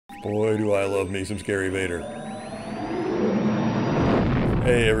Boy, do I love me some Scary Vader.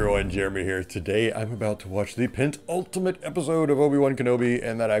 Hey everyone, Jeremy here. Today I'm about to watch the penultimate episode of Obi-Wan Kenobi,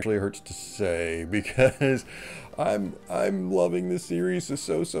 and that actually hurts to say because I'm loving this series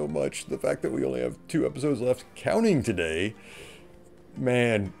so much. The fact that we only have 2 episodes left, counting today,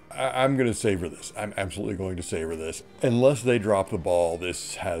 man, I'm going to savor this. I'm absolutely going to savor this. Unless they drop the ball,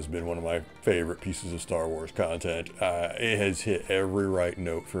 this has been one of my favorite pieces of Star Wars content. It has hit every right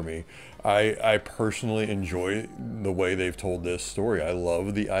note for me. I personally enjoy the way they've told this story. I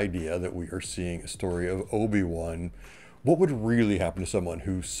love the idea that we are seeing a story of Obi-Wan. What would really happen to someone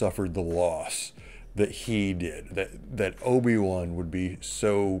who suffered the loss that he did, that Obi-Wan would be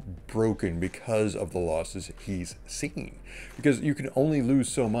so broken because of the losses he's seen, because you can only lose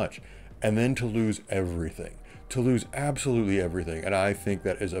so much, and then to lose everything, to lose absolutely everything. And I think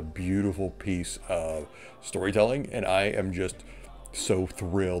that is a beautiful piece of storytelling, and I am just so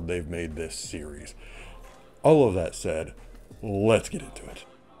thrilled they've made this series. All of that said, let's get into it.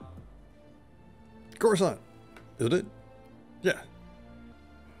 Coruscant, isn't it? Yeah.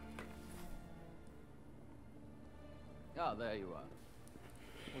 Ah, there you are.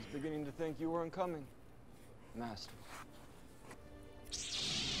 I was beginning to think you weren't coming, Master.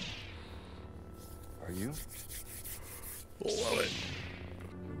 Are you? Love it.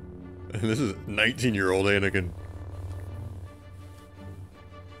 And this is 19-year-old Anakin.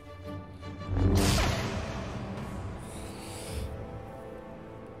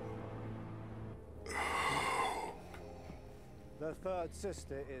 The third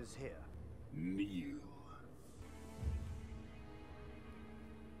sister is here. Kneel.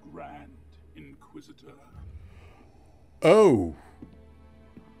 Grand Inquisitor. Oh.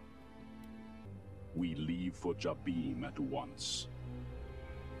 We leave for Jabim at once.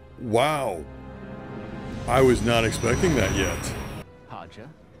 Wow. I was not expecting that yet. Haja?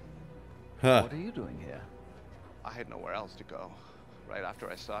 Huh. What are you doing here? I had nowhere else to go. Right after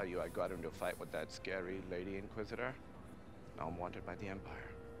I saw you, I got into a fight with that scary Lady Inquisitor. Now I'm wanted by the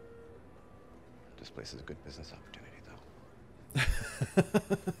Empire. This place is a good business opportunity, though.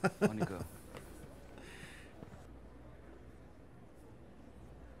 On you go. It's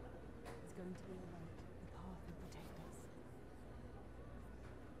going to be the light, the path will protect us.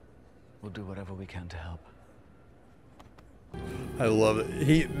 We'll do whatever we can to help. I love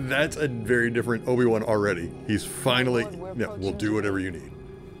it. That's a very different Obi-Wan already. He's finally, yeah, we'll do whatever you need.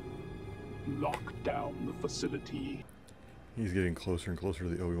 Lock down the facility. He's getting closer and closer to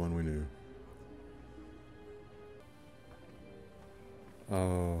the Obi-Wan we knew.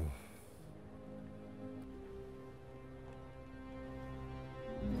 Oh.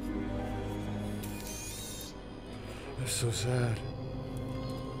 That's so sad.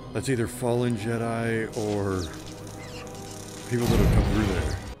 That's either fallen Jedi or people that have come through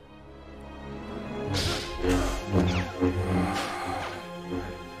there.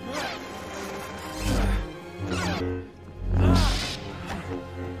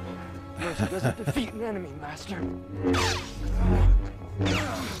 Mercy doesn't defeat an enemy, Master.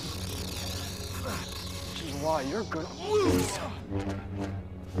 Which is why you're gonna lose.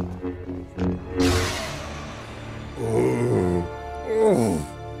 Oh. Oh.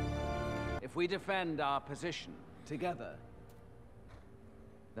 If we defend our position together,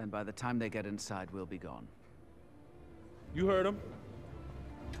 then by the time they get inside, we'll be gone. You heard him.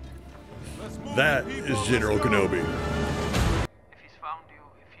 That is General Kenobi. If he's found you,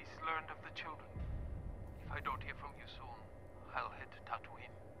 if he's learned of the children, if I don't hear from you soon, I'll head to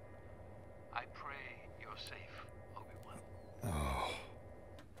Tatooine. I pray you're safe, Obi-Wan. Oh.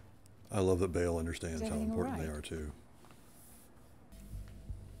 I love that Bail understands how important they right? are too.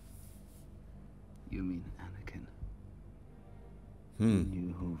 You mean Anakin? Hmm. You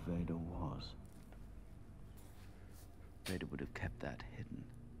knew who Vader was. Vader would have kept that hidden.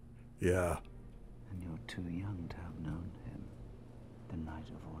 Yeah. And you're too young to have known him. The night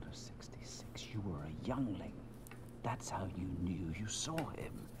of Order 66, you were a youngling. That's how you knew you saw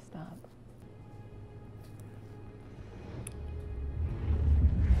him. Stop.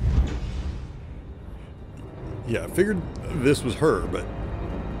 Yeah, I figured this was her, but...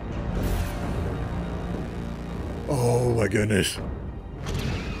 Oh my goodness.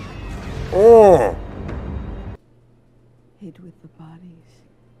 Oh! Hid with the bodies.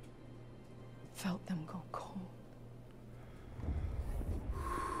 Felt them go cold.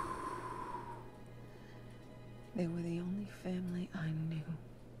 They were the only family I knew.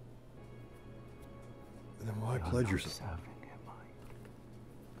 Then why pledge yourself? Serving him,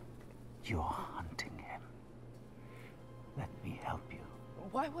 you're hunting him. Let me help you.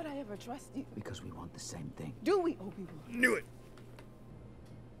 Why would I ever trust you? Because we want the same thing. Do we, Obi-Wan? Knew it.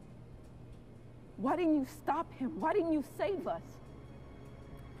 Why didn't you stop him? Why didn't you save us?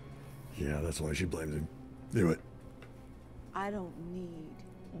 Yeah, that's why she blames him. Do it. I don't need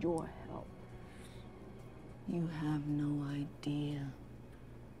your help. You have no idea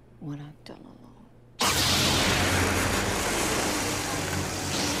what I've done alone.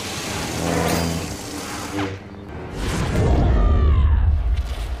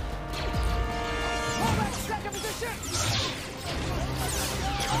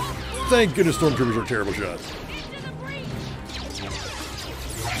 Thank goodness stormtroopers are terrible shots.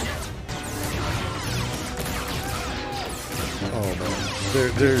 Oh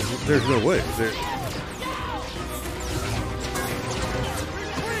man, there's no way.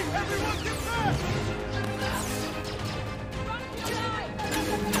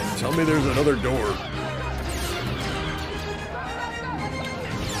 Tell me there's another door.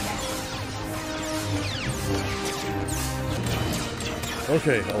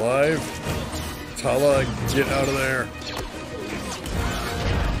 Okay, alive. Tala, get out of there.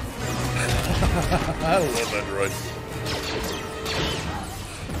 I love that droid.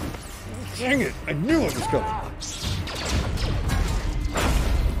 Dang it, I knew it was coming.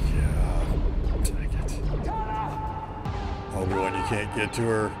 Yeah, dang it. Obi-Wan, you can't get to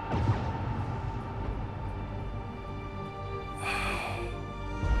her.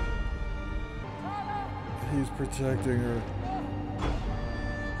 He's protecting her.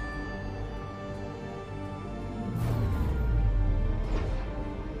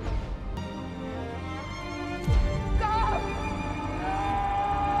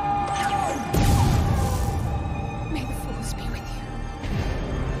 May the Force be with you.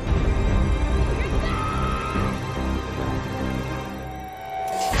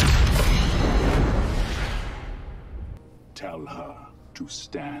 Tell her to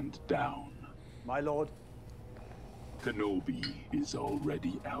stand down. My lord. Kenobi is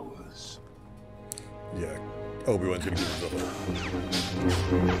already ours. Yeah, Obi-Wan's gonna give himself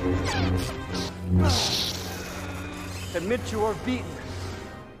up. Admit you are beaten.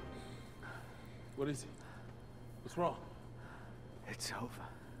 What is it? What's wrong? It's over.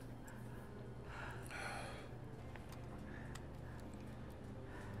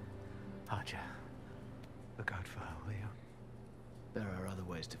 Archer, look out for her, will you? There are other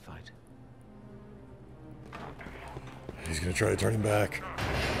ways to fight. He's gonna try to turn him back.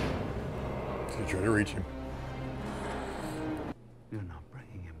 He's gonna try to reach him. You're not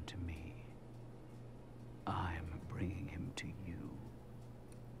bringing him to me. I'm bringing him to you.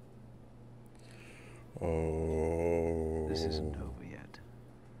 Oh. This isn't over yet.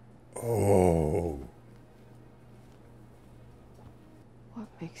 Oh. What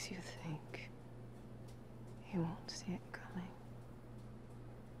makes you think he won't see it coming?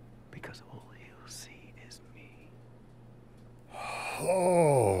 Because all he'll see is me.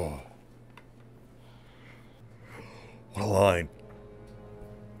 Oh. What a line.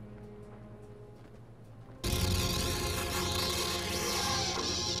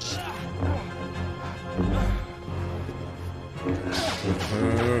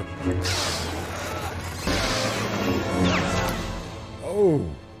 Oh.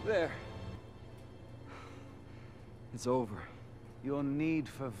 There. It's over. Your need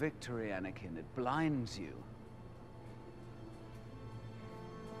for victory, Anakin, it blinds you.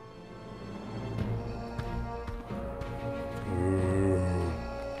 Ooh.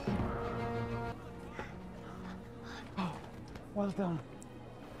 Oh, well done.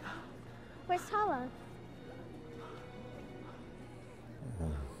 Where's Tala?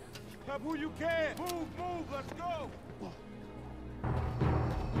 Help who you can. Move, let's go.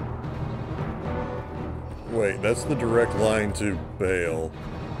 Wait, that's the direct line to Bail.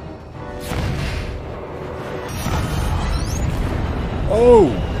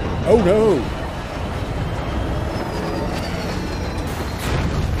 Oh! Oh no!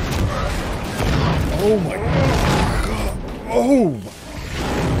 Oh my god! Oh!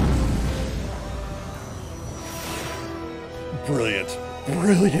 Brilliant!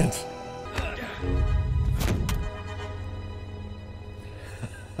 Brilliant!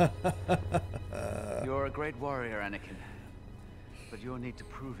 You're a great warrior, Anakin. But your need to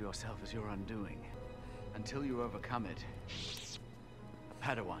prove yourself is your undoing. Until you overcome it, a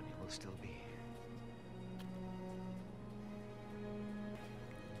Padawan you will still be.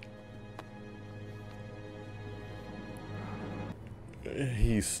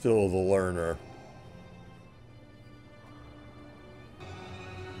 He's still the learner.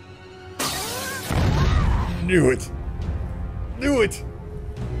 Knew it! Knew it!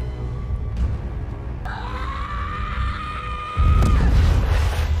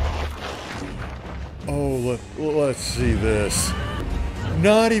 Oh, let's see this.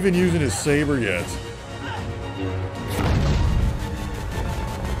 Not even using his saber yet.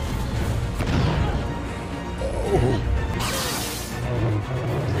 Oh.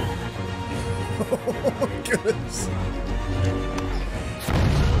 Oh my goodness.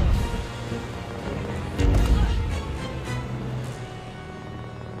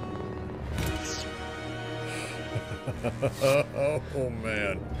 Oh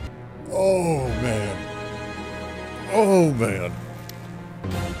man. Oh man. Oh man.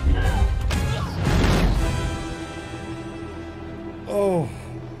 Oh.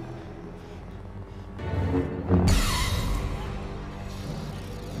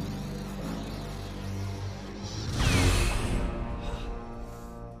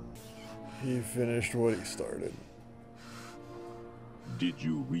 He finished what he started. Did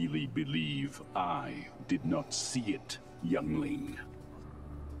you really believe I did not see it, youngling?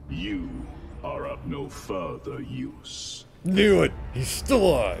 You are of no further use. Knew it! He's still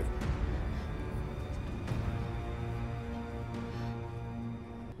alive!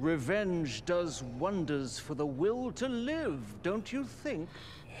 Revenge does wonders for the will to live, don't you think?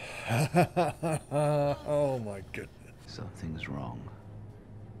 Oh my goodness. Something's wrong.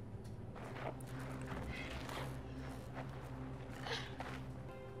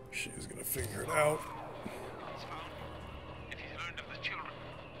 She's gonna figure it out. If he's learned of the children,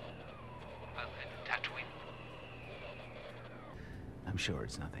 I'll head to Tatooine. I'm sure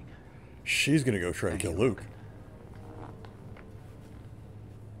it's nothing. She's gonna go try to kill Luke.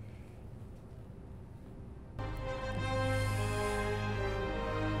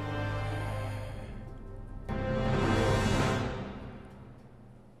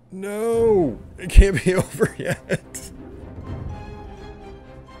 No! It can't be over yet.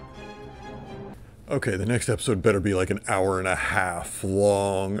 Okay, the next episode better be like an hour and a half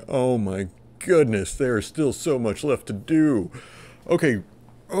long. Oh my goodness, there is still so much left to do. Okay,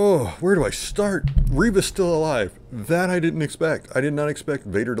 oh, where do I start? Reva's still alive. That I didn't expect. I did not expect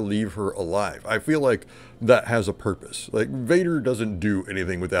Vader to leave her alive. I feel like that has a purpose. Like, Vader doesn't do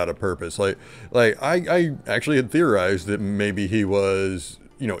anything without a purpose. Like I actually had theorized that maybe he was,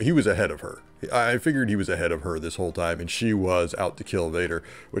 you know, he was ahead of her. I figured he was ahead of her this whole time, and she was out to kill Vader,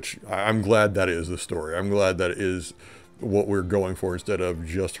 which I'm glad that is the story. I'm glad that is what we're going for instead of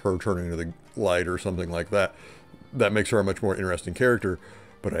just her turning to the light or something like that. That makes her a much more interesting character.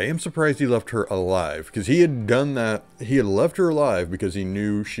 But I am surprised he left her alive, because he had done that. He had left her alive because he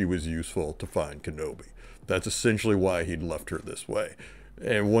knew she was useful to find Kenobi. That's essentially why he'd left her this way.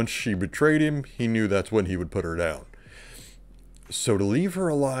 And once she betrayed him, he knew that's when he would put her down. So to leave her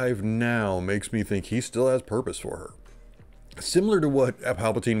alive now makes me think he still has purpose for her. Similar to what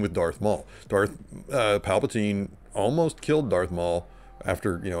Palpatine with Darth Maul. Palpatine almost killed Darth Maul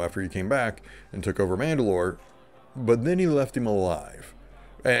after he came back and took over Mandalore, but then he left him alive.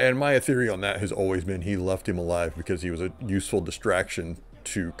 And my theory on that has always been he left him alive because he was a useful distraction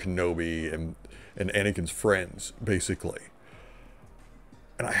to Kenobi and Anakin's friends, basically.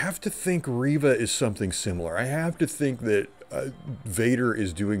 And I have to think Reva is something similar. I have to think that Vader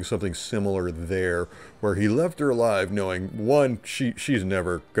is doing something similar there, where he left her alive knowing, one, she's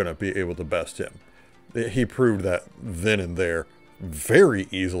never going to be able to best him. He proved that then and there, very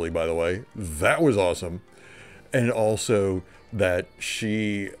easily, by the way. That was awesome. And also that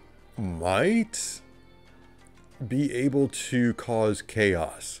she might be able to cause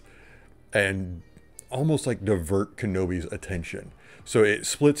chaos and almost like divert Kenobi's attention. So it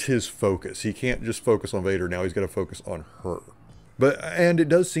splits his focus. He can't just focus on Vader. Now he's got to focus on her. And it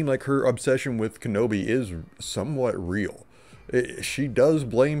does seem like her obsession with Kenobi is somewhat real. She does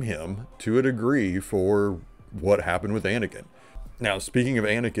blame him to a degree for what happened with Anakin. Now, speaking of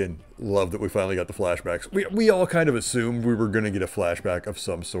Anakin, love that we finally got the flashbacks. We all kind of assumed we were going to get a flashback of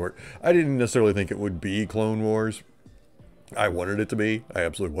some sort. I didn't necessarily think it would be Clone Wars. I wanted it to be. I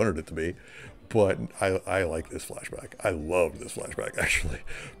absolutely wanted it to be. But I like this flashback. I loved this flashback, actually,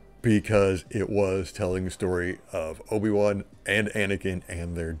 because it was telling the story of Obi-Wan and Anakin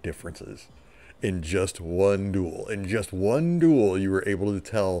and their differences in just one duel. In just one duel, you were able to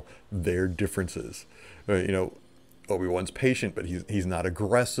tell their differences. You know, Obi-Wan's patient, but he's not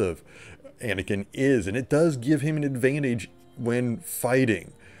aggressive. Anakin is, and it does give him an advantage when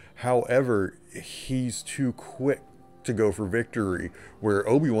fighting. However, he's too quick to go for victory, where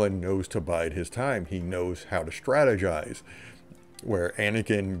Obi-Wan knows to bide his time. He knows how to strategize, where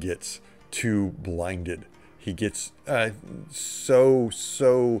Anakin gets too blinded. He gets so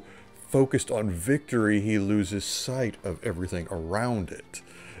focused on victory, he loses sight of everything around it.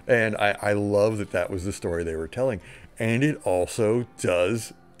 And I love that that was the story they were telling. And it also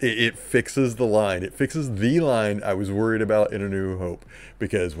does it fixes the line. It fixes the line I was worried about in A New Hope.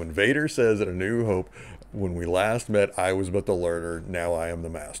 Because when Vader says in A New Hope, when we last met, I was but the learner, now I am the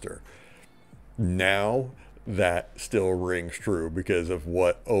master. Now that still rings true because of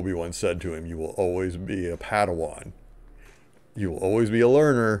what Obi-Wan said to him. You will always be a Padawan. You will always be a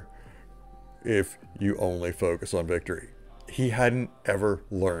learner if you only focus on victory. He hadn't ever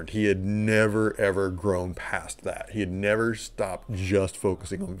learned. He had never, ever grown past that. He had never stopped just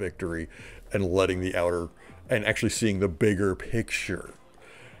focusing on victory and letting the outer, and actually seeing the bigger picture.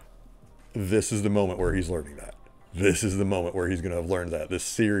 This is the moment where he's learning that. This is the moment where he's going to have learned that. This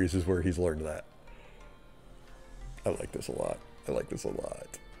series is where he's learned that. I like this a lot. I like this a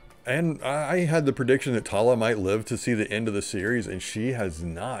lot. And I had the prediction that Tala might live to see the end of the series, and she has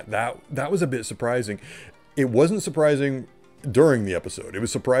not. That was a bit surprising. It wasn't surprising during the episode. It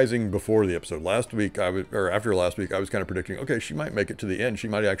was surprising before the episode. Last week, after last week, I was kind of predicting, okay, she might make it to the end. She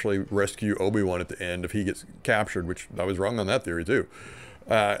might actually rescue Obi-Wan at the end if he gets captured, which I was wrong on that theory too.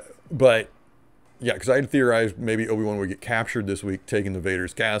 But yeah, because I had theorized maybe Obi-Wan would get captured this week, taken to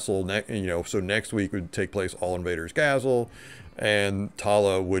Vader's castle. So next week would take place all in Vader's castle, and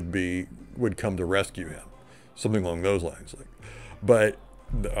Tala would come to rescue him, something along those lines. But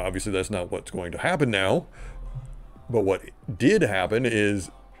obviously that's not what's going to happen now. But what did happen is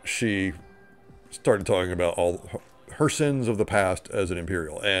she started talking about all her sins of the past as an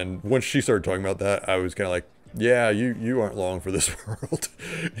Imperial. And once she started talking about that, I was kind of like, yeah, you aren't long for this world.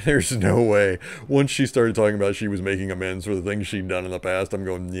 There's no way. Once she started talking about she was making amends for the things she'd done in the past, I'm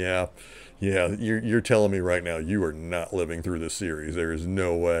going, yeah, you're telling me right now you are not living through this series. There is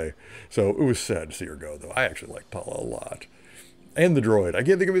no way. So it was sad to see her go, though. I actually like Tala a lot. And the droid. I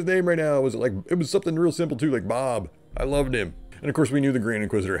can't think of his name right now. It was something real simple too, like Bob. I loved him. And of course we knew the Grand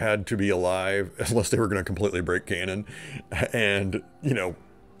Inquisitor had to be alive unless they were going to completely break canon. And,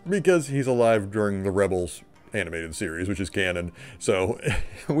 because he's alive during the Rebels animated series, which is canon. So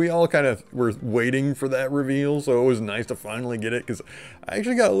we all kind of were waiting for that reveal. So it was nice to finally get it, because I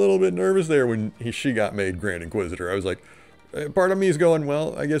actually got a little bit nervous there when she got made Grand Inquisitor. I was like, part of me is going,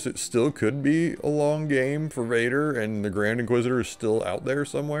 well, I guess it still could be a long game for Vader and the Grand Inquisitor is still out there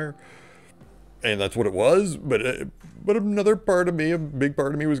somewhere. And that's what it was. But another part of me, a big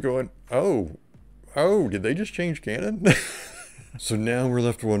part of me was going, oh, did they just change canon? So now we're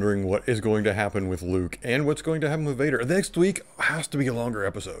left wondering what is going to happen with Luke and what's going to happen with Vader. Next week has to be a longer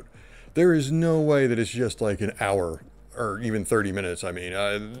episode. There is no way that it's just like an hour or even 30 minutes. I mean,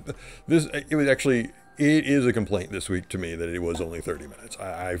 it is a complaint this week to me that it was only 30 minutes.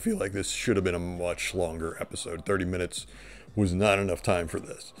 I feel like this should have been a much longer episode. 30 minutes was not enough time for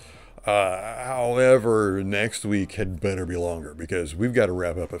this. However, next week had better be longer, because we've got to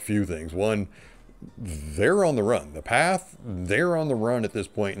wrap up a few things. One, they're on the run. The path, they're on the run at this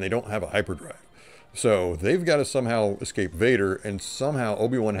point, and they don't have a hyperdrive. So they've got to somehow escape Vader, and somehow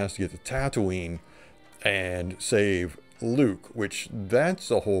Obi-Wan has to get to Tatooine and save Luke, which that's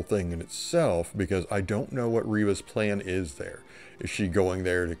a whole thing in itself, because I don't know what Reva's plan is there. Is she going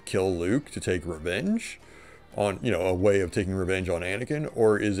there to kill Luke to take revenge on, a way of taking revenge on Anakin,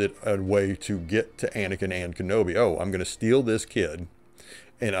 or is it a way to get to Anakin and Kenobi? Oh, I'm going to steal this kid,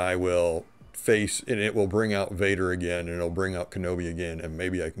 and I will and it will bring out Vader again, and it'll bring out Kenobi again, and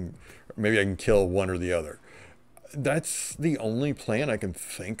maybe I can kill one or the other. That's the only plan I can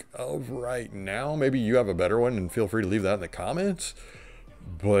think of right now. Maybe you have a better one, and feel free to leave that in the comments.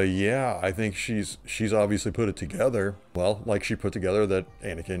 But yeah, I think she's obviously put it together. Well, like she put together that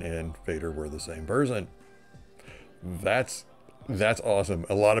Anakin and Vader were the same person. That's awesome.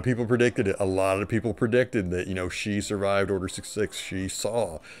 A lot of people predicted it. A lot of people predicted that, she survived Order 66. She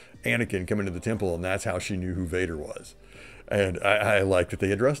saw Anakin come into the temple, and that's how she knew who Vader was. And I liked that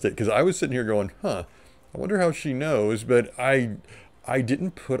they addressed it, because I was sitting here going, I wonder how she knows, but I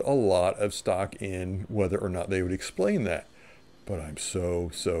didn't put a lot of stock in whether or not they would explain that. But I'm so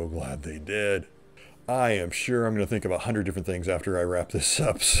glad they did. I am sure I'm going to think of 100 different things after I wrap this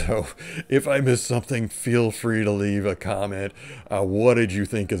up. So if I missed something, feel free to leave a comment. What did you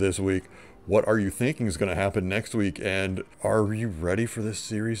think of this week? What are you thinking is going to happen next week? And are you ready for this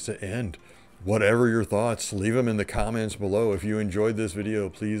series to end? Whatever your thoughts, leave them in the comments below. If you enjoyed this video,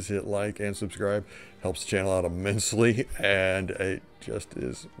 please hit like and subscribe. Helps the channel out immensely, and it just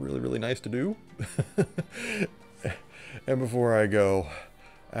is really, really nice to do. And before I go,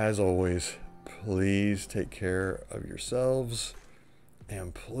 as always, please take care of yourselves,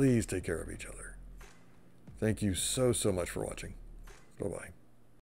 and please take care of each other. Thank you so much for watching. Bye-bye.